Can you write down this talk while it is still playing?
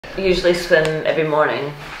usually swim every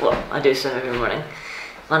morning. Well, I do swim every morning.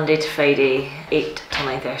 Monday to Friday, 8 till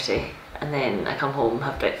 9:30. And then I come home,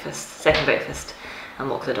 have breakfast, second breakfast, and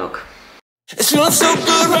walk the dog. It's feeling so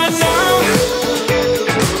good right now.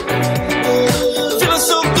 Feeling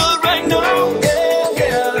so good right now. Yeah,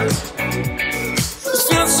 yeah. It's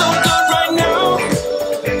feeling so good right now.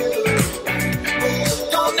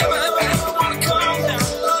 Don't never ever ever wanna calm down.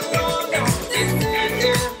 No, no,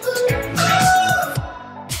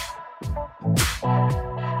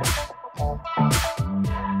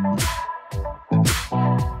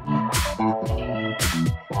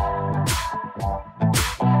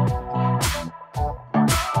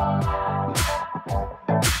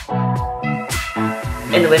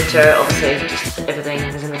 In the winter, obviously, just everything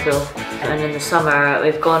is in the pool. And in the summer,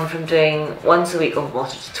 we've gone from doing once a week open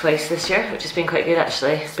water to twice this year, which has been quite good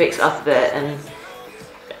actually. It breaks it up a bit, and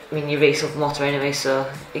I mean, you race open water anyway, so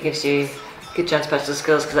it gives you good transpersonal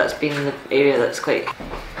skills, because that's been the area that's quite,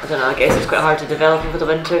 I don't know, I guess it's quite hard to develop over the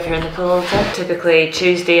winter if you're in the pool all the time. Typically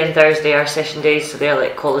Tuesday and Thursday are session days, so they're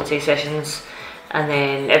like quality sessions, and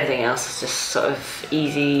then everything else is just sort of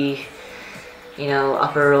easy, you know,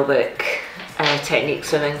 upper aerobic technique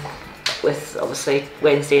swimming, with obviously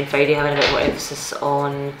Wednesday and Friday having a bit more emphasis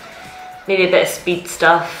on maybe a bit of speed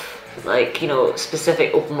stuff, like, you know,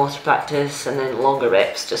 specific open water practice, and then longer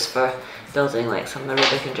reps just for building like some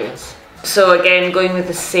aerobic endurance. So again, going with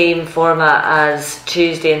the same format as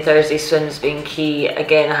Tuesday and Thursday swims being key,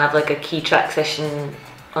 again I have like a key track session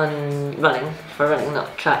on running, for running,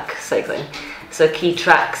 not track cycling. So a key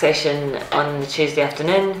track session on the Tuesday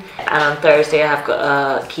afternoon, and on Thursday I have got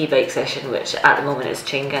a key bike session, which at the moment is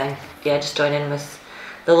chain gang. Yeah, just join in with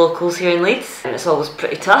the locals here in Leeds, and it's always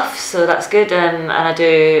pretty tough, so that's good. And I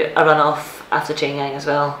do a run off after chain gang as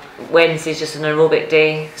well. Wednesday's just an aerobic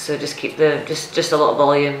day, so just keep the just a lot of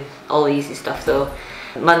volume, all the easy stuff though.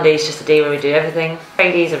 Monday's just a day where we do everything.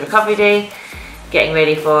 Friday's a recovery day, getting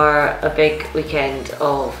ready for a big weekend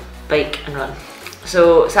of bike and run.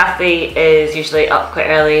 So Saturday is usually up quite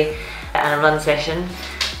early and a run session,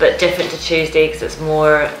 but different to Tuesday because it's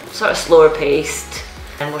more sort of slower paced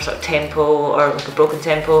and more sort of tempo, or like a broken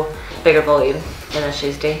tempo, bigger volume than a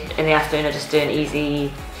Tuesday. In the afternoon I just do an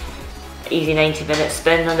easy 90-minute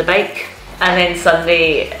spin on the bike. And then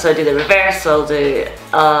Sunday, so I do the reverse, so I'll do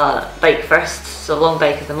a bike first, so long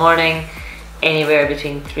bike in the morning, anywhere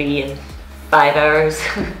between 3 and 5 hours,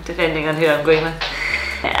 depending on who I'm going with.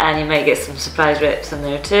 And you might get some surprise reps in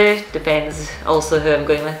there too, depends also who I'm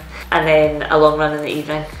going with. And then a long run in the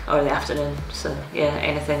evening or the afternoon, so yeah,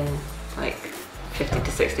 anything like 50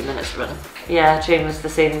 to 60 minutes running. Yeah, I train with the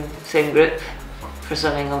same group for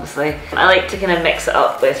swimming obviously. I like to kind of mix it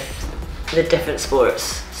up with the different sports,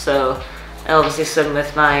 so I obviously swim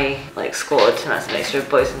with my like squad, and that's a mixture of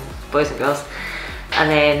boys and girls. And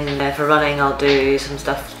then for running I'll do some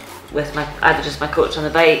stuff with either just my coach on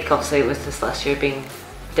the bike, obviously with this last year being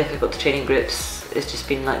difficult to train in groups, it's just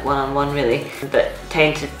been like one-on-one really, but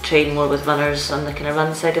tend to train more with runners on the kind of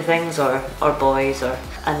run side of things, or boys,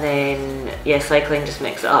 and then yeah, cycling, just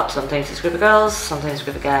mix it up. Sometimes it's a group of girls, sometimes a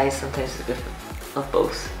group of guys, sometimes it's a group of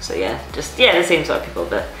both. So yeah, just the same sort of people,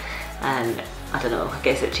 but and I don't know, I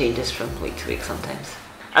guess it changes from week to week sometimes.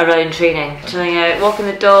 Around training, chilling out, walking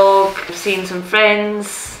the dog, seeing some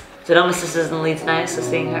friends. So now my sister's in Leeds now, so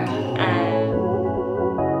seeing her.